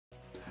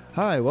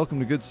Hi, welcome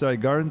to Good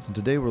Side Gardens, and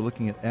today we're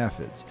looking at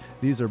aphids.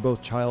 These are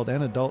both child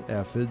and adult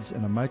aphids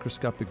and a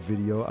microscopic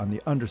video on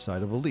the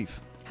underside of a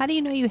leaf. How do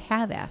you know you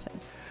have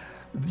aphids?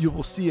 You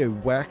will see a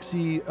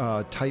waxy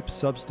type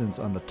substance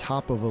on the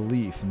top of a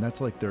leaf, and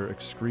that's like their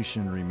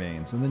excretion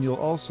remains. And then you'll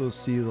also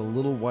see the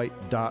little white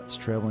dots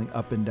traveling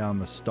up and down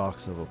the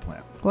stalks of a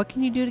plant. What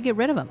can you do to get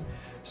rid of them?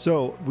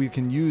 So we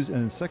can use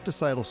an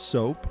insecticidal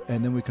soap,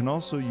 and then we can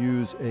also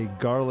use a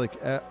garlic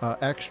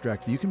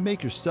extract that you can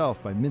make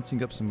yourself by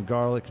mincing up some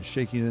garlic and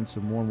shaking it in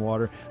some warm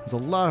water. There's a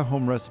lot of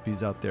home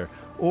recipes out there.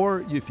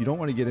 Or if you don't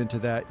want to get into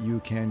that, you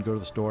can go to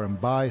the store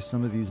and buy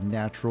some of these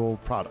natural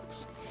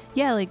products.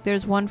 Yeah, like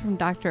there's one from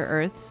Dr.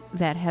 Earth's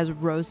that has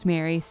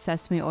rosemary,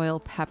 sesame oil,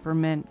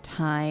 peppermint,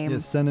 thyme, Yeah,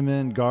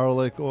 cinnamon,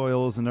 garlic,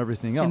 oils, and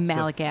everything else. and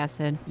malic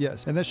acid.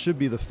 Yes, and that should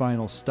be the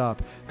final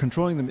stop.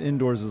 Controlling them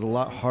indoors is a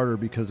lot harder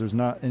because there's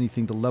not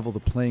anything to level the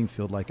playing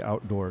field like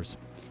outdoors.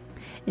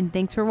 And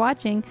thanks for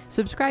watching.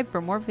 Subscribe for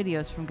more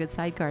videos from Good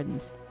Side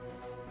Gardens.